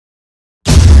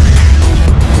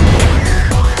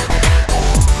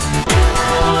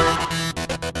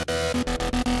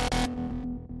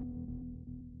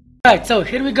Right, so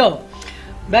here we go.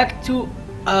 Back to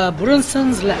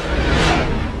Brunson's lab.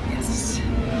 Yes.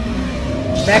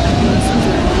 Back to Brunson's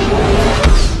lab.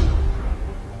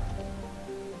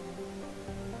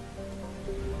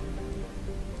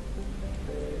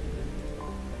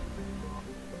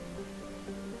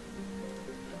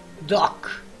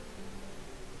 Doc.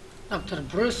 Dr.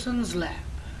 Brunson's lab.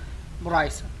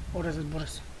 Bryson. Or is it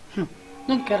Bryson?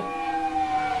 Don't care.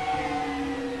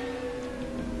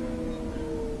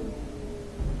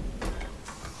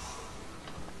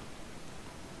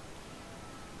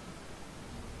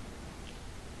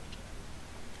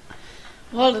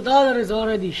 Well, the daughter is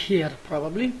already here,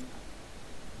 probably.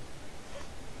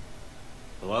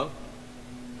 Hello?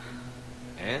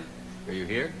 Anne? Are you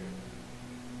here?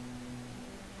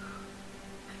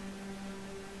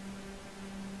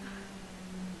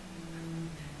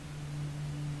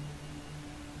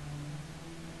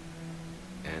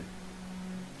 Anne?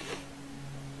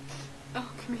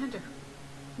 Oh, Commander.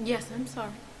 Yes, I'm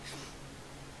sorry.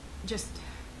 Just...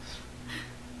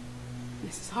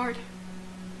 This is hard.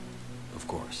 Of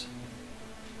course.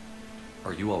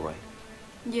 Are you all right?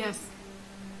 Yes.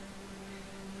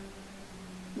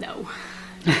 No.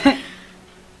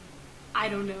 I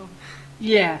don't know.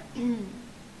 Yeah.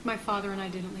 My father and I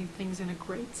didn't leave things in a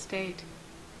great state.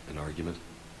 An argument?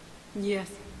 Yes.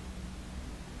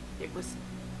 It was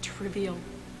trivial.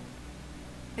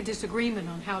 A disagreement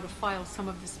on how to file some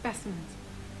of the specimens.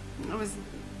 I was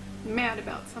mad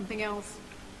about something else.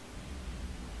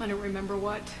 I don't remember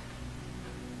what.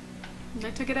 And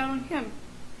I took it out on him.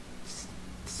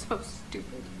 So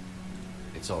stupid.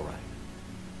 It's all right.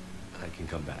 I can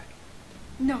come back.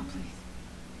 No,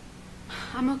 please.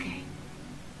 I'm okay.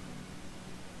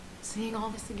 Seeing all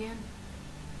this again.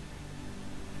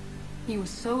 He was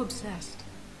so obsessed.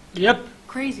 Yep.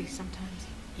 Crazy sometimes.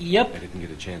 Yep. I didn't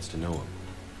get a chance to know him.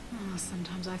 Oh,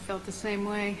 sometimes I felt the same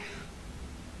way.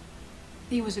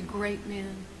 He was a great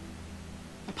man.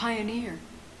 A pioneer.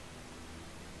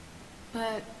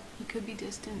 But he could be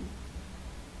distant.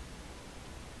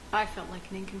 I felt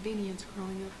like an inconvenience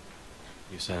growing up.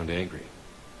 You sound angry.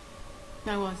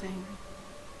 I was angry.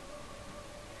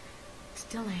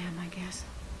 Still am, I guess.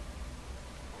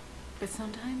 But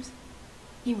sometimes,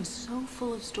 he was so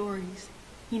full of stories,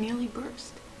 he nearly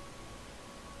burst.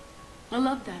 I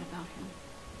loved that about him.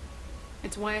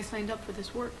 It's why I signed up for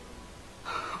this work.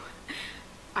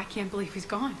 I can't believe he's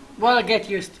gone. Well, I'll get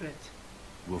used to it.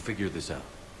 We'll figure this out.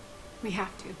 We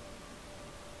have to.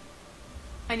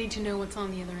 I need to know what's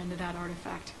on the other end of that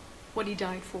artifact. What he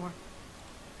died for.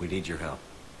 We need your help.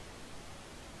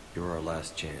 You're our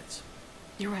last chance.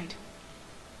 You're right.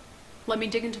 Let me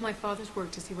dig into my father's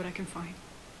work to see what I can find.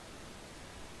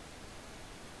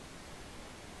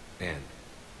 Anne,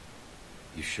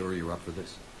 you sure you're up for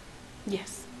this?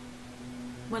 Yes.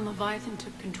 When Leviathan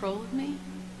took control of me,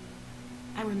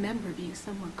 I remember being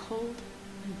somewhere cold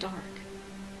and dark.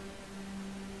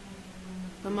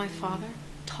 But my father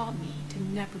taught me to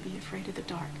never be afraid of the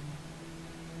dark.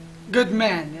 Good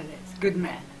man, it is. Good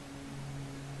man.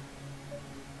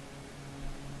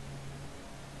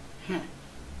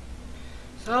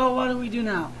 So, what do we do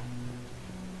now?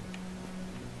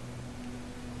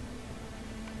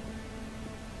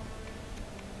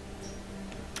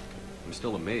 I'm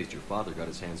still amazed your father got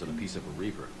his hands on a piece of a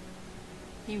Reaper.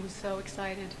 He was so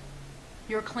excited.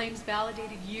 Your claims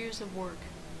validated years of work.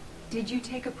 Did you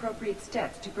take appropriate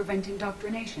steps to prevent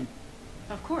indoctrination?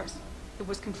 Of course. It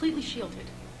was completely shielded,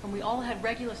 and we all had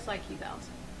regular psych evals.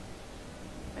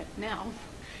 But now,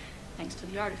 thanks to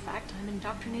the artifact, I'm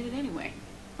indoctrinated anyway,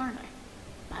 aren't I?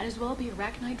 Might as well be a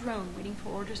Arachnite drone waiting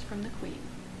for orders from the Queen.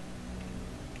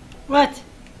 What?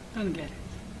 Don't get it.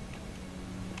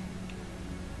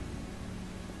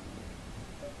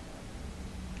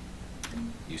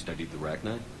 You studied the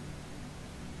Arachnite?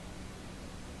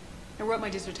 I wrote my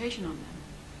dissertation on them.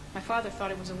 My father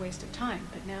thought it was a waste of time,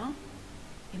 but now,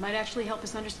 it might actually help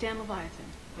us understand Leviathan.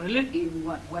 Really? In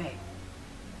what way?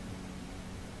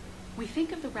 We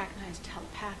think of the Arachnite as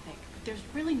telepathic, but there's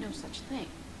really no such thing.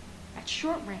 At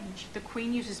short range, the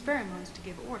Queen uses pheromones to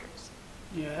give orders.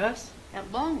 Yes.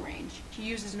 At long range, she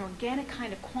uses an organic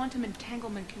kind of quantum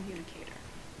entanglement communicator.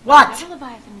 What? Whatever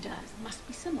Leviathan does must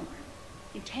be similar,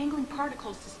 entangling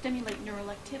particles to stimulate neural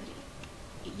activity.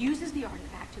 It uses the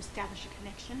artifact to establish a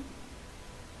connection,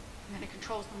 and then it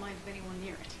controls the mind of anyone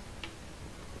near it.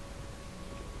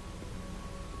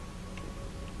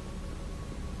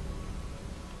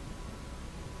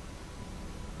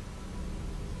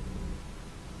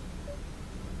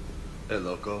 Hey,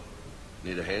 Loco.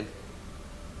 Need a hand?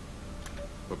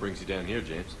 What brings you down here,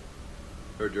 James?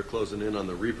 Heard you're closing in on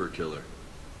the Reaper killer.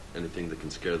 Anything that can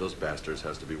scare those bastards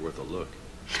has to be worth a look.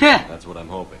 That's what I'm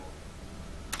hoping.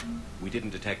 We didn't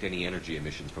detect any energy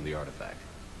emissions from the artifact.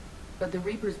 But the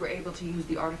Reapers were able to use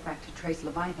the artifact to trace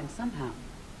Leviathan somehow.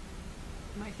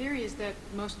 My theory is that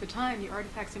most of the time, the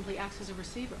artifact simply acts as a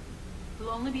receiver. We'll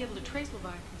only be able to trace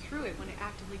Leviathan through it when it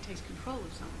actively takes control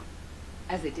of someone.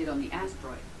 As it did on the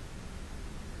asteroid.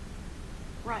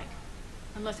 Right.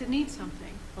 Unless it needs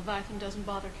something, Leviathan doesn't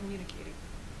bother communicating.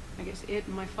 I guess it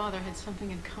and my father had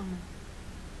something in common.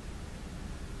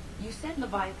 You said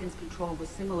Leviathan's control was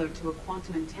similar to a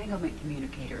quantum entanglement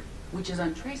communicator, which is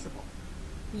untraceable.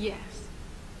 Yes.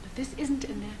 But this isn't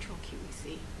a natural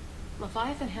QEC.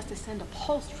 Leviathan has to send a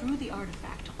pulse through the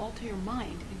artifact to alter your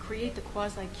mind and create the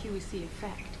quasi-QEC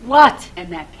effect. What?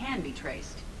 And that can be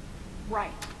traced.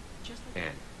 Right. Just like...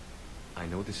 Anne, I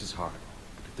know this is hard,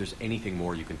 but if there's anything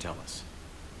more you can tell us.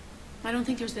 I don't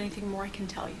think there's anything more I can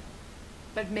tell you.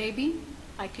 But maybe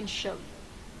I can show you.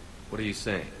 What are you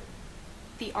saying?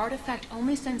 The artifact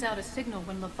only sends out a signal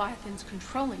when Leviathan's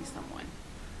controlling someone.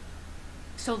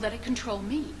 So let it control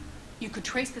me. You could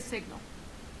trace the signal.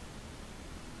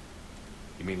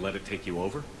 You mean let it take you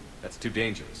over? That's too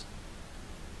dangerous.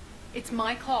 It's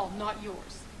my call, not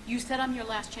yours. You said I'm your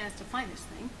last chance to find this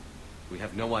thing. We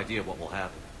have no idea what will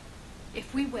happen.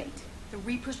 If we wait, the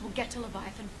Reapers will get to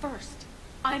Leviathan first.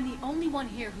 I'm the only one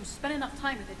here who's spent enough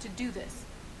time with it to do this.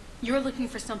 You're looking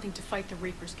for something to fight the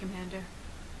Reapers, Commander.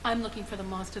 I'm looking for the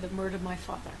monster that murdered my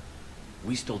father.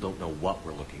 We still don't know what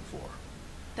we're looking for.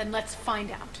 Then let's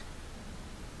find out.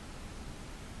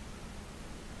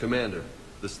 Commander,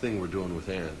 this thing we're doing with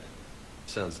Anne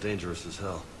sounds dangerous as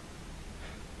hell.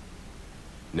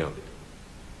 Noted.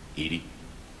 Edie,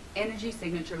 Energy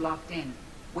signature locked in,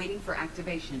 waiting for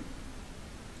activation.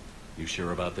 you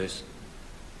sure about this?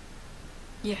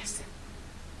 Yes.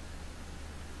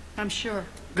 I'm sure.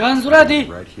 Guns ready.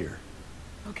 Right here.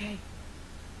 Okay.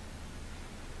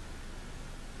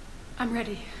 I'm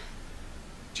ready.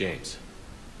 James,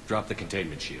 drop the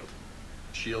containment shield.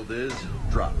 Shield is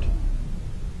dropped.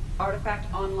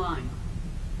 Artifact online.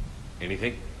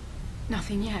 Anything?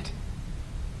 Nothing yet.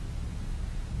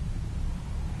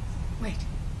 Wait.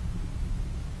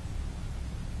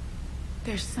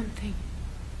 There's something.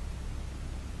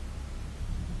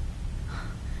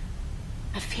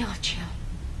 I feel a chill.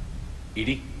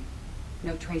 Edie?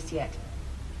 No trace yet.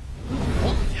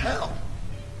 Holy hell!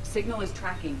 Signal is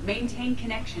tracking. Maintain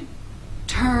connection.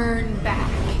 Turn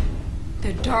back.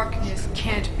 The darkness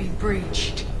can't be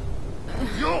breached.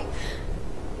 Yo!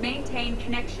 Maintain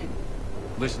connection.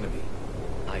 Listen to me.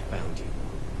 I found you,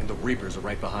 and the Reapers are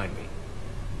right behind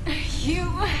me. You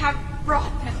have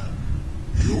brought them.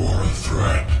 You are a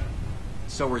threat.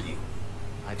 So are you.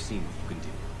 I've seen what you can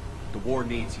do. The war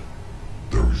needs you.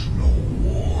 There's no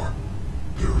war.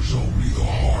 There's only the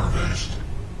harvest.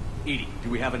 Edie, do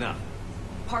we have enough?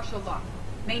 Partial lock.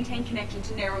 Maintain connection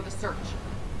to narrow the search.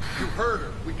 You heard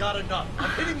her. We got enough. I'm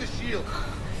hitting the shield.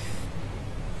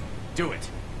 Do it.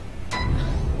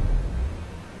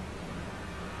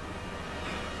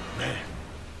 Man,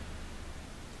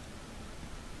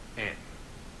 Anne.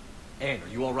 Anne, are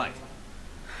you all right?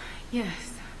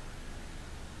 Yes.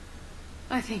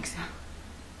 I think so.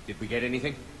 Did we get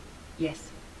anything?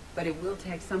 Yes, but it will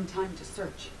take some time to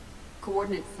search.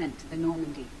 Coordinates sent to the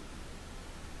Normandy.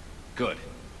 Good.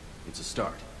 It's a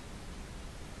start.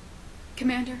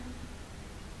 Commander,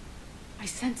 I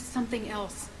sense something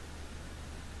else.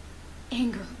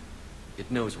 Anger. It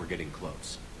knows we're getting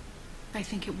close. I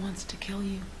think it wants to kill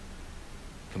you.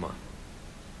 Come on.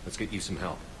 Let's get you some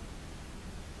help.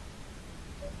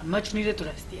 A much needed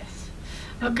rest, yes.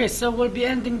 Okay, so we'll be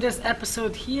ending this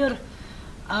episode here.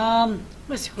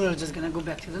 Basically we're just gonna go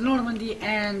back to the Normandy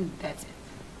and that's it.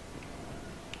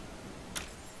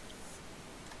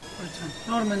 Return to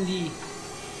Normandy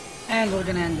and we're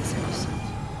gonna end this episode.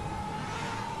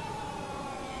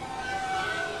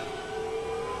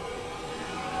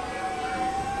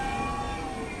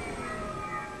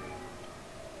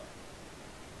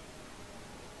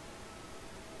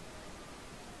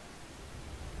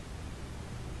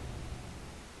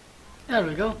 There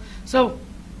we go. So,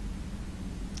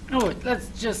 oh wait, let's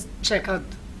just check out,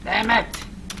 damn it!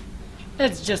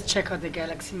 Let's just check out the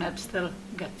galaxy map still,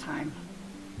 got time.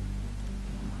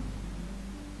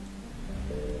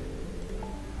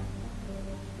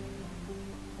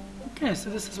 Okay, so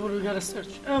this is what we gotta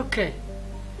search. Okay.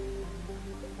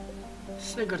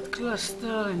 Sigurd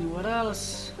cluster, anywhere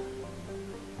else?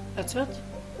 That's it?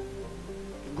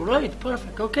 Great,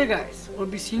 perfect. Okay guys, we'll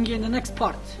be seeing you in the next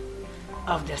part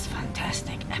of this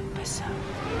fantastic episode.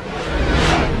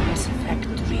 Mass Effect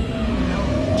 3.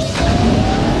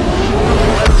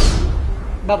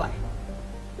 Bye bye.